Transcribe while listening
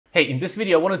Hey, in this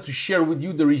video, I wanted to share with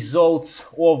you the results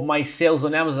of my sales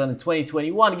on Amazon in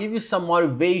 2021, give you some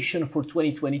motivation for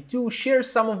 2022, share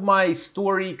some of my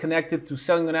story connected to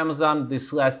selling on Amazon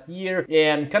this last year,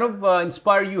 and kind of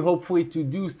inspire you hopefully to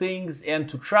do things and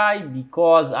to try,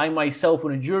 because I myself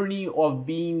on a journey of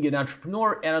being an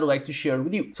entrepreneur and I'd like to share it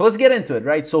with you. So let's get into it,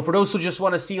 right? So for those who just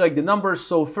want to see like the numbers,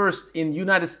 so first in the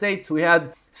United States, we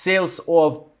had sales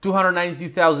of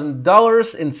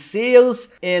 $292,000 in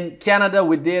sales. In Canada,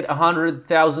 we did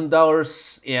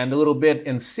 $100,000 and a little bit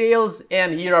in sales.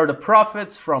 And here are the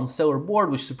profits from Sellerboard,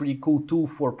 which is a pretty cool tool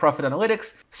for profit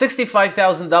analytics.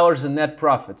 $65,000 in net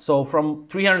profit. So from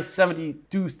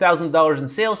 $372,000 in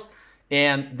sales,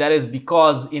 and that is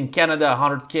because in Canada,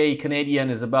 100K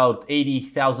Canadian is about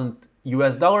 80,000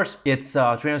 US dollars. It's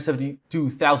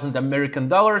 372,000 American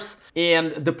dollars.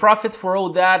 And the profit for all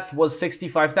that was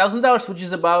 $65,000, which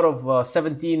is about of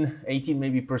 17, 18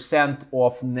 maybe percent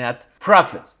of net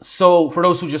profits. So for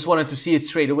those who just wanted to see it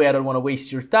straight away, I don't want to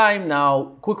waste your time.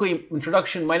 Now, quickly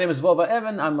introduction. My name is Vova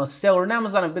Evan. I'm a seller on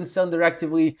Amazon. I've been selling there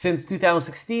actively since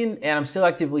 2016 and I'm still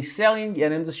actively selling.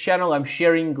 And in this channel, I'm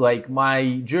sharing like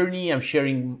my journey. I'm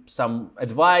sharing some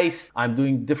advice. I'm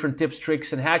doing different tips,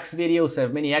 tricks, and hacks videos. I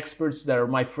have many experts that are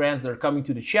my friends that are coming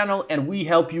to the channel, and we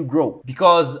help you grow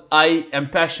because I am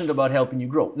passionate about helping you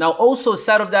grow. Now, also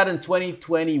aside of that, in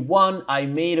 2021, I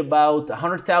made about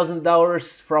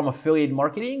 $100,000 from affiliate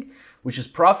marketing, which is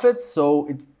profits. So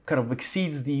it kind of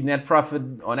exceeds the net profit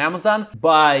on Amazon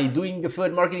by doing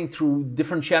affiliate marketing through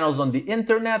different channels on the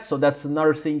internet. So that's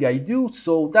another thing I do.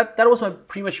 So that was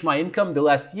pretty much my income the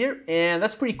last year, and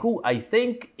that's pretty cool, I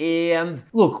think. And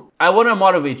look, I want to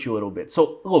motivate you a little bit.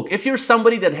 So look, if you're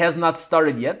somebody that has not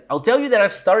started yet, I'll tell you that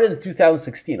I've started in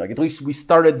 2016. Like at least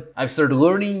I've started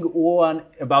learning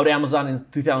about Amazon in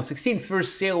 2016.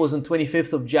 First sale was on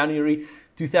 25th of January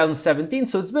 2017,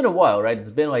 so it's been a while, right? It's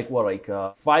been like what, like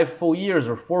 5 full years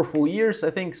or 4 full years, I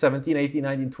think, 17, 18,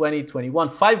 19, 20, 21,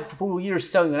 5 full years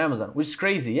selling on Amazon, which is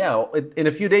crazy. Yeah, in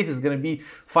a few days it's gonna be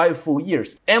 5 full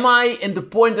years. Am I in the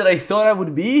point that I thought I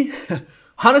would be?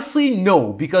 Honestly,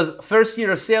 no, because first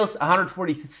year of sales,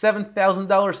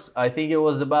 $147,000. I think it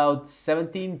was about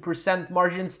 17%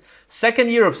 margins. Second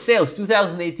year of sales,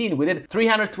 2018, we did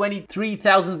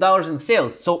 $323,000 in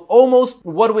sales. So almost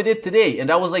what we did today.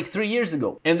 And that was like 3 years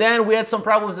ago. And then we had some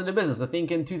problems in the business. I think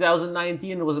in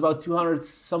 2019, it was about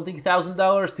 $200-something thousand.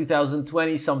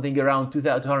 2020, something around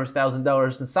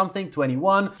 $200,000 and something.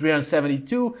 21,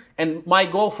 372. And my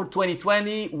goal for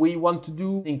 2020, we want to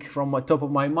do, I think from the top of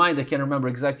my mind, I can't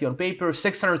remember exactly on paper,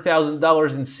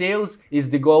 $600,000 in sales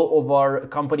is the goal of our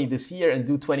company this year, and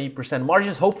do 20%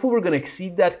 margins. Hopefully we're going to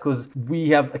exceed that because we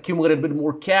have accumulated a bit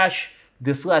more cash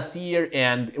this last year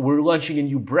and we're launching a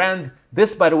new brand.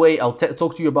 This, by the way, I'll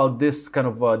talk to you about this kind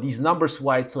of these numbers,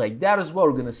 why it's like that as well.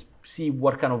 We're going to see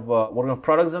what kind of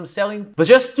products I'm selling. But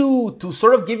just to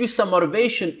sort of give you some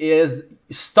motivation is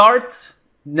start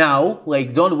now,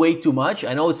 like don't wait too much.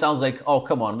 I know it sounds like, oh,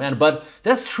 come on, man, but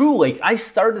that's true. Like I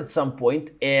started at some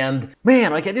point and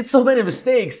man, like I did so many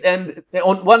mistakes. And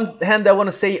on one hand, I want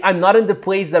to say I'm not in the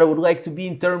place that I would like to be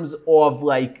in terms of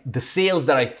like the sales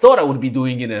that I thought I would be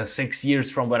doing in 6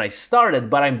 years from when I started,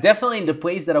 but I'm definitely in the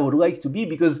place that I would like to be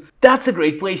because that's a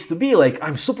great place to be. Like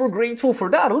I'm super grateful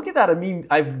for that. Look at that. I mean,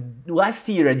 last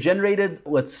year I generated,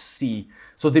 let's see.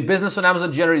 So the business on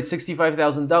Amazon generated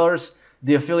 $65,000.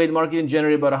 The affiliate marketing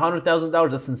generated about $100,000.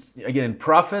 That's again in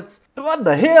profits. What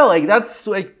the hell? Like that's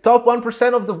like top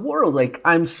 1% of the world. Like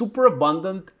I'm super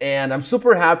abundant and I'm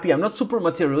super happy. I'm not super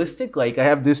materialistic. Like I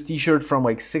have this t-shirt from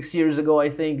like 6 years ago,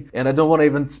 I think. And I don't want to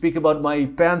even speak about my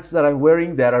pants that I'm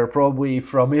wearing that are probably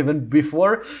from even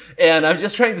before. And I'm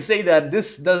just trying to say that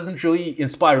this doesn't really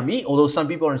inspire me. Although some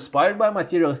people are inspired by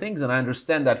material things and I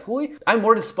understand that fully. I'm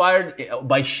more inspired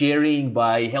by sharing,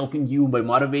 by helping you, by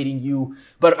motivating you.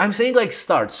 But I'm saying like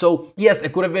start. So yes, I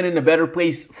could have been in a better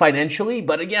place financially,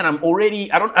 but again, I'm already,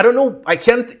 I don't know, I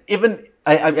can't even,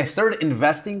 I started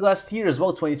investing last year as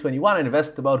well, 2021. I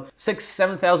invested about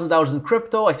 $7,000 in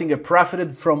crypto. I think I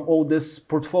profited from all this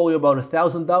portfolio about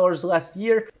 $1,000 last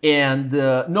year. And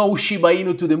no Shiba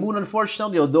Inu to the moon,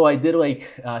 unfortunately, although I did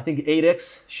like, I think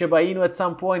 8x Shiba Inu at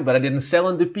some point, but I didn't sell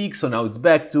in the peak. So now it's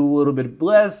back to a little bit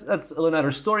less. That's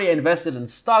another story. I invested in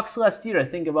stocks last year. I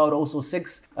think about also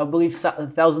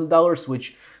 $1,000,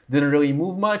 which didn't really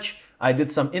move much. I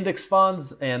did some index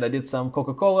funds and I did some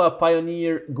Coca-Cola,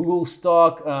 Pioneer, Google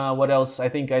stock, what else? I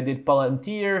think I did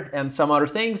Palantir and some other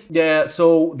things. Yeah,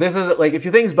 so this is like a few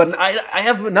things, but I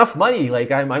have enough money. Like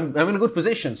I'm in a good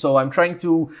position. So I'm trying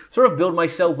to sort of build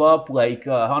myself up, like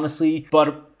honestly,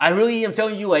 but I really am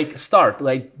telling you, like, start,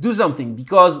 like, do something,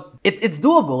 because it's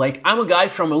doable. Like, I'm a guy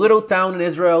from a little town in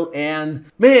Israel, and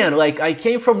man, like, I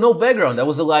came from no background. I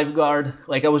was a lifeguard.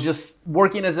 Like, I was just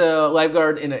working as a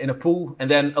lifeguard in a pool, and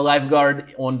then a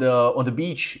lifeguard on the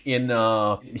beach in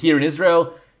here in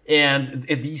Israel. And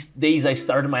at these days, I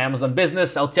started my Amazon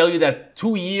business. I'll tell you that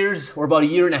 2 years or about a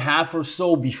year and a half or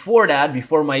so before that,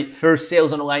 before my first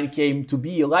sales online came to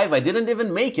be alive, I didn't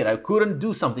even make it. I couldn't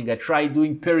do something. I tried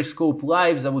doing Periscope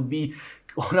lives. I would be,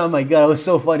 oh my God, it was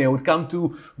so funny. I would come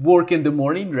to work in the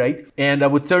morning, right? And I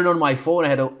would turn on my phone. I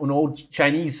had an old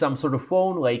Chinese, some sort of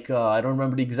phone, like, I don't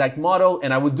remember the exact model.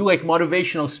 And I would do like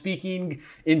motivational speaking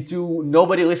into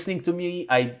nobody listening to me.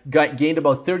 I gained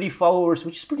about 30 followers,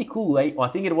 which is pretty cool. Right? I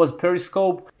think it was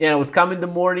Periscope. And I would come in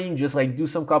the morning, just like do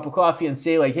some cup of coffee and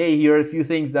say like, hey, here are a few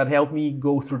things that helped me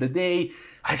go through the day.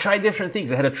 I tried different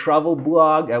things. I had a travel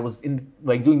blog. I was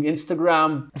like doing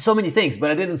Instagram, so many things, but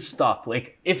I didn't stop.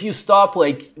 Like, if you stop,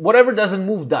 like, whatever doesn't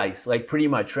move dies, like, pretty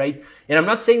much, right? And I'm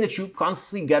not saying that you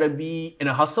constantly gotta be in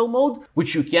a hustle mode,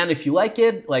 which you can if you like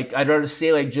it. Like, I'd rather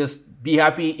say, like, just be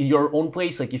happy in your own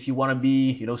place. Like, if you want to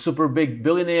be, you know, super big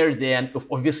billionaire, then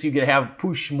obviously you're gonna have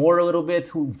push more a little bit.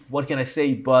 What can I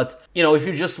say? But, you know, if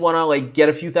you just want to like get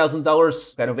a few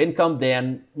 $1,000s kind of income,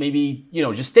 then maybe, you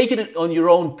know, just take it on your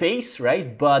own pace,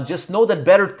 right? But just know that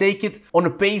better take it on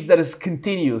a pace that is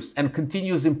continuous and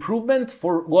continuous improvement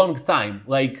for long time.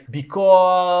 Like,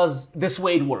 because this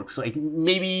way it works. Like,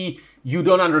 maybe you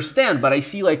don't understand, but I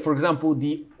see, like, for example,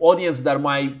 the audience that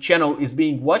my channel is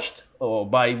being watched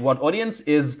by what audience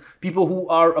is people who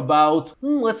are about,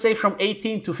 let's say from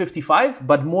 18 to 55,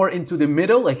 but more into the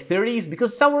middle, like 30s,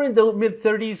 because somewhere in the mid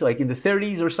 30s, like in the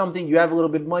 30s or something, you have a little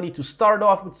bit money to start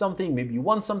off with something, maybe you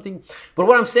want something. But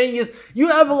what I'm saying is you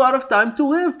have a lot of time to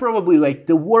live, probably. Like,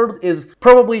 the world is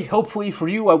probably, hopefully for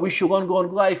you, I wish you long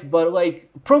life, but like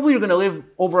probably you're gonna live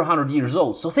over 100 years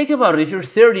old. So think about it. If you're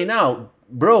 30 now,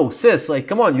 bro, sis, like,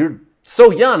 come on, you're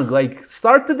so young. Like,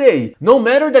 start today. No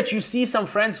matter that you see some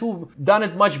friends who've done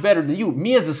it much better than you.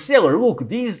 Me as a seller, look,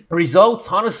 these results,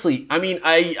 honestly, I mean,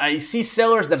 I see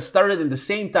sellers that started in the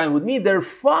same time with me. They're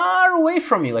far away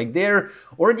from me. Like, they're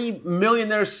already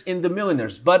millionaires in the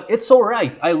millionaires, but it's all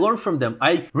right. I learn from them.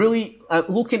 I really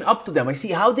looking up to them. I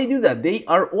see how they do that. They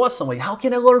are awesome. Like, how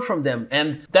can I learn from them?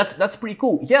 And that's pretty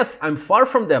cool. Yes, I'm far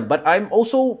from them, but I'm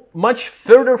also much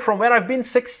further from where I've been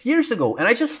 6 years ago. And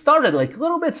I just started like a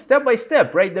little bit, step by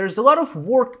step, right? There's a lot of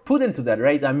work put into that,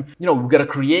 right? We gotta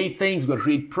create things, we gotta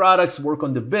create products, work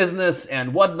on the business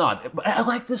and whatnot. But I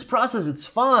like this process. It's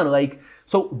fun. Like,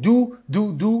 so do,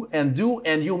 and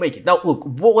you'll make it. Now, look,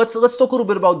 let's talk a little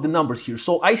bit about the numbers here.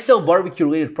 So I sell barbecue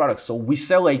related products. So we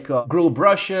sell like grill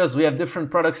brushes. We have different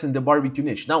products in the barbecue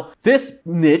niche. Now, this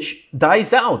niche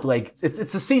dies out. Like, it's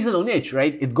a seasonal niche,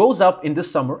 right? It goes up in the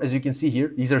summer, as you can see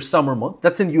here. These are summer months.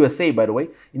 That's in USA, by the way.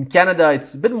 In Canada,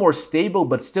 it's a bit more stable,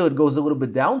 but still it goes a little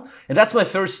bit down. And that's my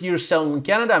first year selling in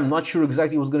Canada. I'm not sure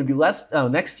exactly what's going to be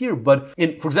next year, but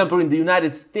for example, in the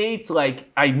United States,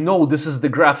 like, I know this is the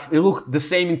graph. It looked the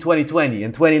same in 2020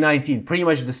 and 2019, pretty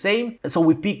much the same. So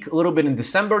we peak a little bit in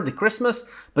December, the Christmas,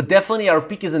 but definitely our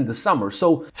peak is in the summer.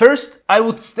 So first, I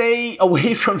would stay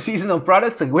away from seasonal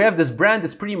products. Like, we have this brand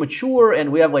that's pretty mature,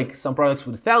 and we have like some products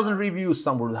with 1,000 reviews,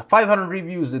 some with 500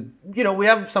 reviews. We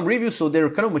have some reviews, so they're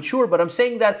kind of mature. But I'm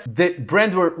saying that the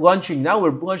brand we're launching now,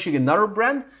 we're launching another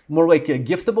brand, more like a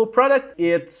giftable product.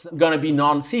 It's gonna be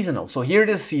non-seasonal. So here it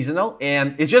is seasonal,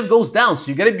 and it just goes down. So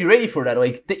you gotta be ready for that.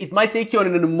 Like, it might take you on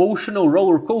an emotional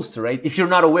roller coaster, right? If you're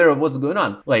not aware of what's going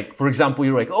on. Like, for example,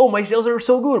 you're like, oh, my sales are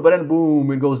so good, but then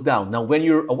boom, it goes down. Now, when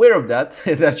you're aware of that,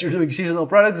 that you're doing seasonal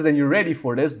products, then you're ready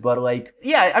for this. But like,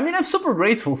 yeah, I mean, I'm super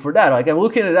grateful for that. Like, I'm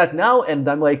looking at that now and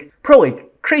I'm like, bro, like,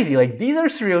 crazy. Like, these are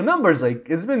surreal numbers. Like,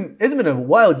 it's been a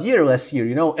wild year last year,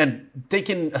 and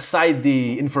taking aside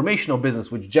the informational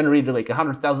business, which generated like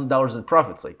 $100,000 in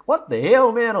profits. Like, what the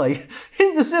hell, man? Like,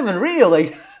 is this even real?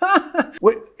 Like,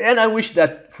 and I wish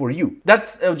that for you.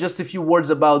 That's just a few words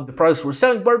about the products we're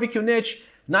selling. Barbecue niche.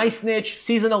 Nice niche,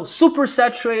 seasonal, super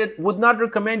saturated. Would not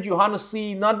recommend you,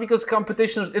 honestly, not because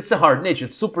competition, it's a hard niche,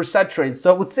 it's super saturated.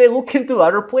 So I would say look into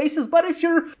other places. But if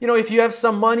you're, if you have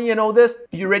some money and all this,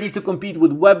 you're ready to compete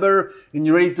with Weber and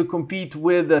you're ready to compete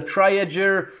with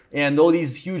Tri-Edger and all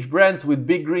these huge brands with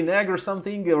Big Green Egg or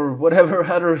something or whatever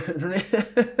other,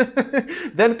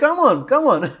 then come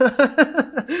on.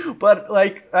 But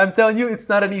like, I'm telling you, it's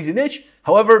not an easy niche.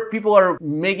 However, people are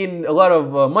making a lot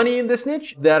of money in this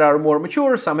niche that are more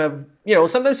mature. Some have you know,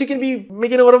 sometimes you can be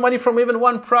making a lot of money from even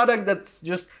one product that's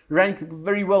just ranked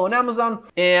very well on Amazon.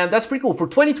 And that's pretty cool. For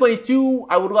 2022,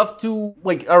 I would love to,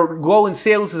 like, our goal in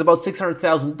sales is about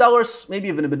 $600,000, maybe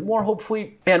even a bit more,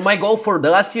 hopefully. And my goal for the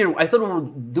last year, I thought we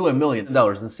would do $1 million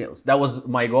in sales. That was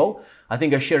my goal. I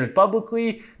think I shared it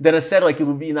publicly. Then I said, like, it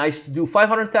would be nice to do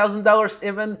 $500,000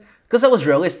 even, because that was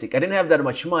realistic. I didn't have that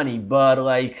much money, but,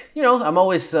 like, you know, I'm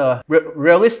always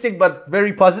realistic, but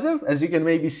very positive, as you can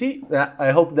maybe see.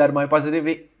 I hope that my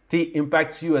positivity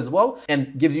impacts you as well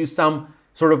and gives you some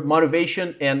sort of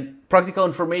motivation and practical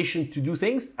information to do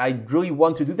things. I really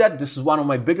want to do that. This is one of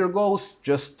my bigger goals,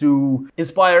 just to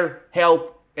inspire,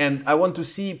 help, and I want to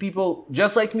see people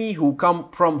just like me who come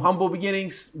from humble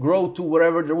beginnings grow to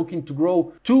wherever they're looking to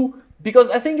grow to, because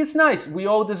I think it's nice. We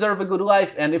all deserve a good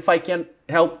life, and if I can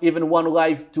help even one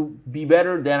life to be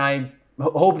better, then I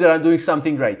hope that I'm doing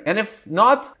something right. And if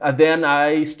not, then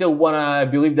I still want to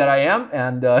believe that I am.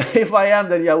 And if I am,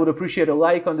 then yeah, I would appreciate a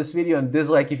like on this video and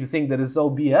dislike if you think that it's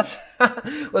all BS.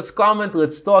 Let's comment,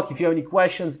 let's talk. If you have any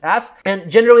questions, ask.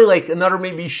 And generally, like, another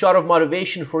maybe shot of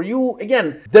motivation for you.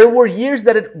 Again, there were years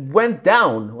that it went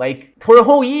down. Like, for a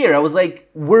whole year, I was like,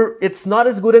 it's not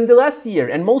as good in the last year.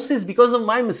 And mostly it's because of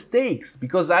my mistakes,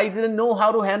 because I didn't know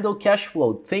how to handle cash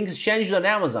flow. Things changed on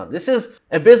Amazon. This is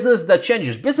a business that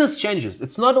changes. Business changes.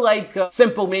 It's not like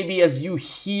simple maybe as you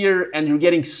hear and you're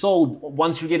getting sold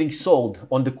once you're getting sold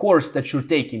on the course that you're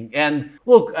taking. And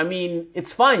look, I mean,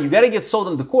 it's fine. You got to get sold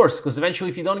on the course, because eventually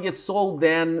if you don't get sold,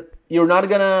 then you're not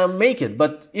gonna make it.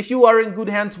 But if you are in good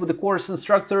hands with the course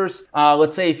instructors,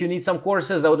 let's say if you need some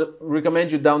courses, I would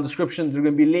recommend you down description. There are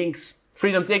gonna be links.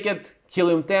 Freedom Ticket,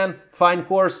 Helium 10, fine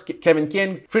course, Kevin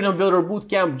King, Freedom Builder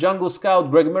Bootcamp, Jungle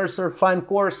Scout, Greg Mercer, fine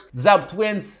course, Zap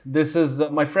Twins, this is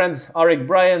my friends Arik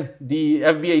Bryan, the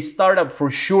FBA startup, for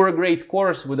sure a great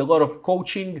course with a lot of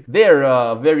coaching.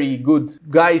 They're very good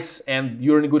guys and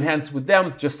you're in good hands with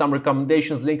them. Just some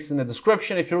recommendations, links in the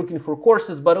description if you're looking for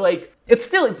courses, but like,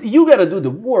 it's you gotta do the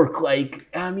work, like,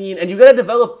 I mean, and you gotta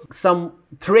develop some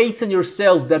traits in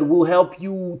yourself that will help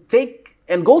you take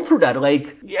and go through that.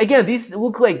 Like, again, these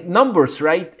look like numbers,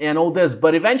 right? And all this,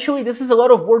 but eventually this is a lot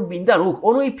of work being done. Look,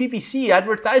 only PPC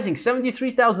advertising,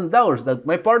 $73,000 that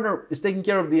my partner is taking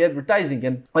care of the advertising.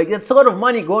 And like, it's a lot of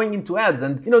money going into ads.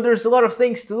 And you know, there's a lot of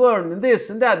things to learn and this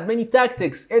and that, many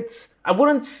tactics. I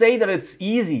wouldn't say that it's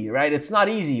easy, right? It's not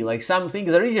easy. Like, some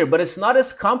things are easier, but it's not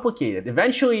as complicated.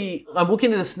 Eventually, I'm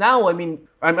looking at this now. I mean,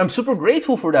 I'm super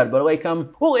grateful for that, but like,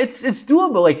 well, it's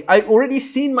doable. Like, I already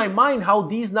see in my mind how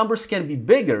these numbers can be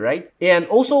bigger, right? And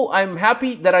also, I'm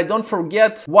happy that I don't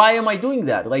forget why am I doing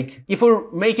that. Like, if we're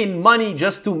making money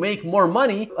just to make more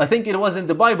money, I think it was in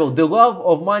the Bible, the love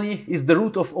of money is the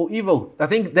root of all evil. I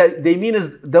think that they mean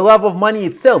is the love of money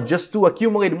itself, just to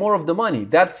accumulate more of the money.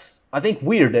 That's, I think,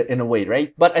 weird in a way,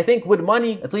 right? But I think with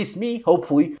money, at least me,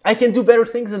 hopefully, I can do better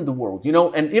things in the world, you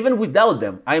know? And even without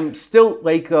them, I'm still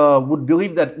like, would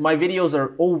believe that my videos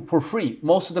are all for free.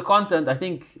 Most of the content, I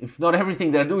think, if not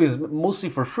everything that I do, is mostly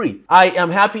for free. I am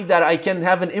happy that I can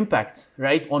have an impact,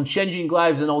 right? On changing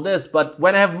lives and all this. But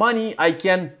when I have money, I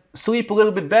can sleep a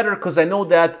little bit better, because I know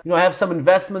that, you know, I have some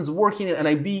investments working and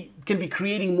can be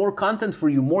creating more content for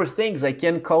you, more things. I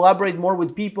can collaborate more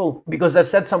with people because I've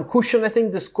set some cushion. I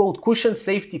think this called cushion,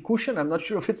 safety cushion. I'm not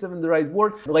sure if it's even the right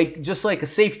word. Like, just like a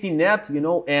safety net, you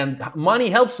know, and money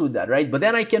helps with that, right? But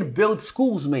then I can build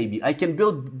schools maybe. I can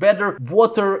build better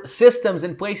water systems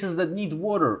in places that need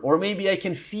water, or maybe I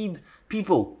can feed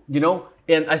people, you know,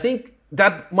 and I think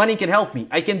that money can help me.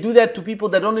 I can do that to people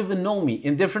that don't even know me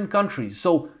in different countries.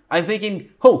 So I'm thinking,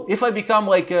 oh, if I become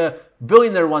like a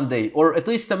billionaire one day, or at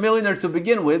least a millionaire to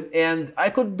begin with, and I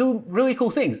could do really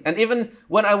cool things. And even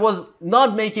when I was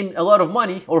not making a lot of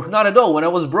money, or not at all, when I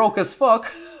was broke as fuck,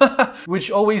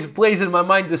 which always plays in my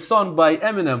mind this song by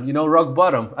Eminem, you know, Rock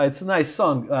Bottom. It's a nice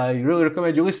song. I really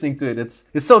recommend you listening to it.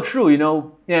 It's so true, you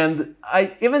know. And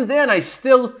even then I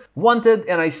still wanted,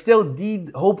 and I still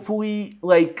did, hopefully,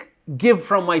 like, give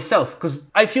from myself, because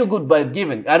I feel good by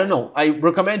giving. I don't know, I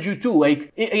recommend you too.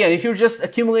 Like, again, if you're just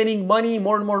accumulating money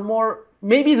more and more and more,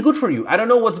 maybe it's good for you. I don't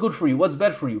know what's good for you, what's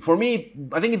bad for you. For me,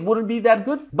 I think it wouldn't be that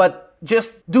good, but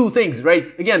just do things,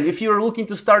 right? Again, if you're looking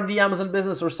to start the Amazon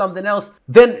business or something else,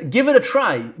 then give it a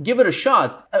try, give it a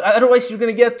shot. Otherwise, you're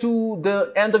gonna get to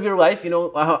the end of your life, you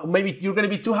know, maybe you're gonna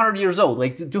be 200 years old,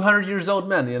 like 200 years old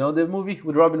man, you know, the movie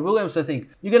with Robin Williams, I think.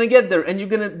 You're gonna get there and you're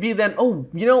gonna be then, oh,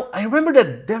 you know, I remember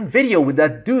that damn video with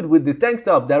that dude with the tank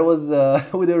top that was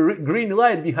with a green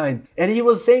light behind. And he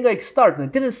was saying like, start, and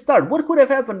it didn't start. What could have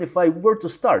happened if I were to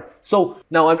start? So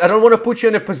now I don't wanna put you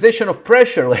in a position of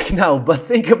pressure like now, but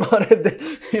think about it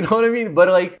You know what I mean? But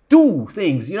like, do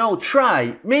things, you know,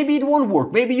 try. Maybe it won't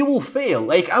work. Maybe you will fail.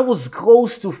 Like, I was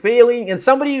close to failing, and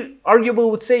somebody arguably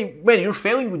would say, man, you're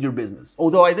failing with your business.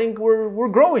 Although I think we're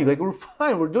growing, like we're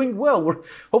fine, we're doing well.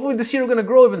 Hopefully this year we're gonna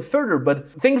grow even further,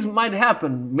 but things might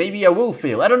happen. Maybe I will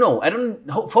fail. I don't know.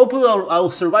 Hopefully I'll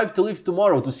survive to live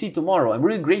tomorrow, to see tomorrow. I'm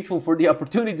really grateful for the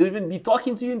opportunity to even be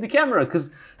talking to you in the camera,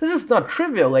 because this is not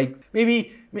trivial. Like,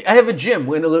 maybe I have a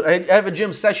gym, I have a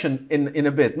gym session in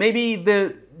a bit. Maybe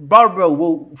the barbell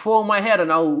will fall on my head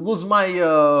and I'll lose my,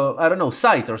 I don't know,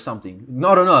 sight or something.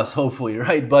 Not on us, hopefully,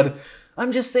 right? But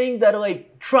I'm just saying that,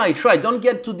 like, try. Don't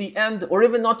get to the end, or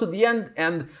even not to the end,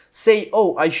 and say,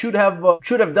 oh, I should have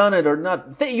done it or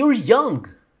not. You're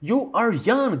young. You are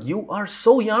young. You are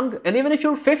so young. And even if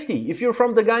you're 50, if you're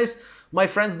from the guys, my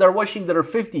friends that are watching that are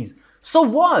 50s, so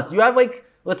what? You have, like,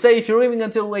 let's say if you're living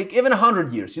until like even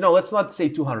 100 years, you know, let's not say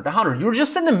 200, 100. You're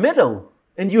just in the middle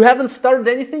and you haven't started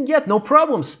anything yet. No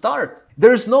problem, start.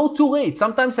 There's no too late.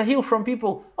 Sometimes I hear from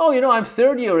people, oh, you know, I'm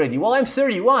 30 already. Well, I'm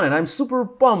 31 and I'm super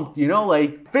pumped, you know,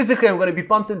 like physically I'm going to be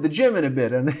pumped in the gym in a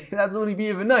bit and that's going to be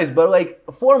even nice. But like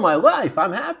for my life,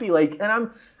 I'm happy. Like,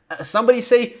 and somebody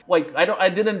say like, I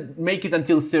didn't make it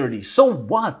until 30. So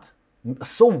what?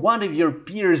 So what if your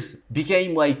peers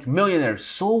became like millionaires?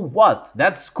 So what?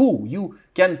 That's cool. You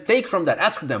can take from that.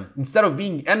 Ask them. Instead of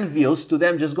being envious to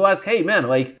them, just go ask, hey man,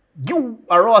 like, you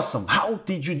are awesome. How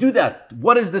did you do that?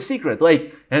 What is the secret?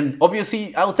 Like, and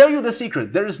obviously I'll tell you the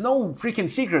secret. There is no freaking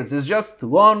secrets. It's just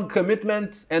long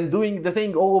commitment and doing the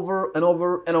thing over and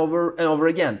over and over and over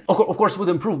again. Of course, with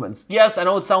improvements. Yes, I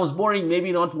know it sounds boring.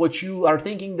 Maybe not what you are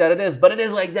thinking that it is, but it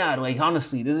is like that. Like,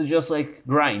 honestly, this is just like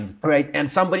grind, right? And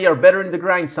somebody are better in the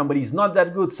grind. Somebody's not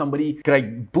that good. Somebody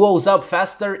like blows up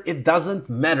faster. It doesn't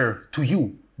matter to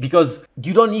you. Because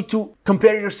you don't need to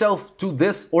compare yourself to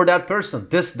this or that person.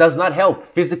 This does not help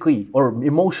physically or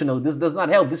emotionally. This does not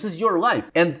help. This is your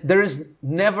life. And there is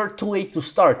never too late to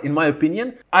start, in my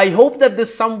opinion. I hope that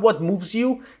this somewhat moves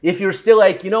you. If you're still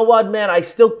like, you know what, man,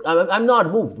 I'm not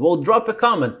moved. Well, drop a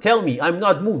comment. Tell me I'm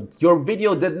not moved. Your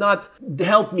video did not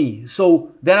help me.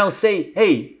 So then I'll say,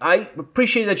 hey, I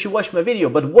appreciate that you watched my video,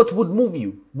 but what would move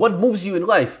you? What moves you in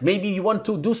life? Maybe you want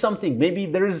to do something. Maybe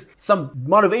there is some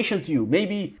motivation to you.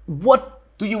 Maybe what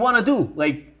do you want to do?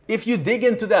 Like, if you dig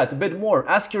into that a bit more,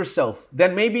 ask yourself,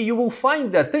 then maybe you will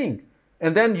find that thing.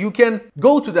 And then you can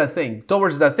go to that thing,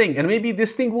 towards that thing. And maybe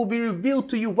this thing will be revealed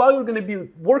to you while you're going to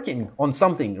be working on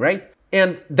something, right?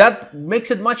 And that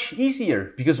makes it much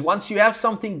easier, because once you have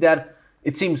something that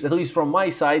it seems, at least from my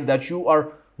side, that you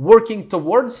are working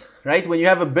towards, right? When you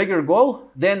have a bigger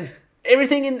goal, then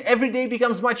everything in every day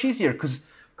becomes much easier, because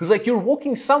like you're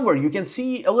walking somewhere, you can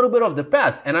see a little bit of the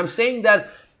path. And I'm saying that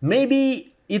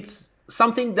maybe it's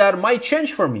something that might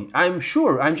change for me. I'm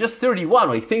sure. I'm just 31.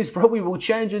 Like, things probably will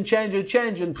change and change and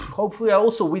change. And hopefully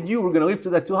also with you, we're going to live to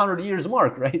that 200 years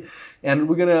mark, right? And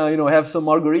we're going to, you know, have some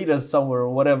margaritas somewhere or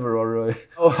whatever, or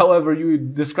however you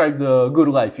describe the good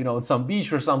life, you know, on some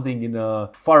beach or something in a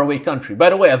faraway country. By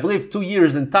the way, I've lived 2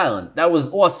 years in Thailand. That was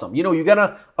awesome. You know, you got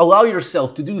to allow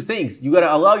yourself to do things. You got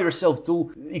to allow yourself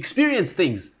to experience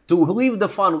things, to live the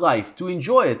fun life, to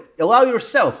enjoy it. Allow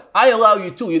yourself. I allow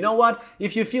you too. You know what?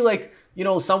 If you feel like, you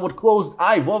know, somewhat closed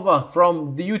eye, Vova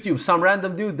from the YouTube, some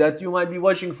random dude that you might be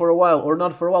watching for a while or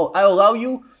not for a while, I allow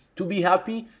you to be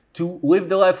happy, to live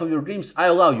the life of your dreams. I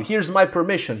allow you. Here's my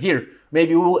permission. Here,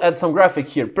 maybe we'll add some graphic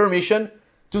here. Permission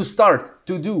to start,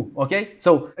 to do, okay?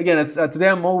 So again, it's today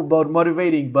I'm all about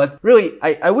motivating, but really,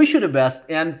 I wish you the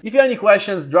best. And if you have any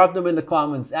questions, drop them in the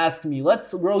comments, ask me,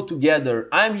 let's grow together.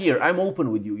 I'm here, I'm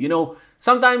open with you. You know,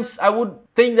 sometimes I would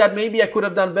think that maybe I could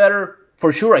have done better.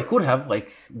 For sure I could have,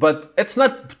 like, but it's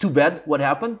not too bad what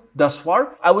happened thus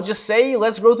far. I would just say,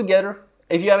 let's grow together.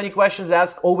 If you have any questions,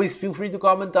 ask. Always feel free to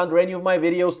comment under any of my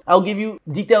videos. I'll give you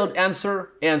detailed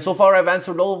answer. And so far, I've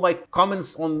answered all of my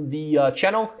comments on the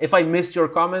channel. If I missed your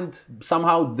comment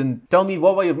somehow, then tell me,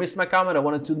 Vova, you've missed my comment. I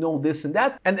wanted to know this and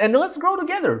that. And let's grow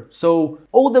together. So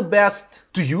all the best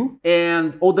to you.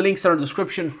 And all the links are in the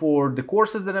description for the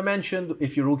courses that I mentioned.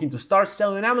 If you're looking to start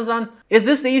selling on Amazon. Is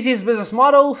this the easiest business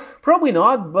model? Probably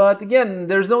not. But again,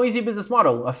 there's no easy business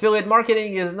model. Affiliate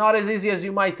marketing is not as easy as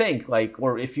you might think. Like,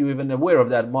 or if you're even aware of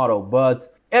that model, but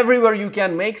everywhere you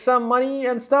can make some money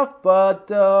and stuff.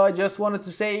 But I just wanted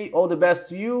to say all the best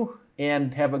to you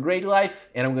and have a great life,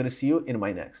 and I'm gonna see you in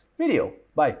my next video.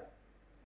 Bye.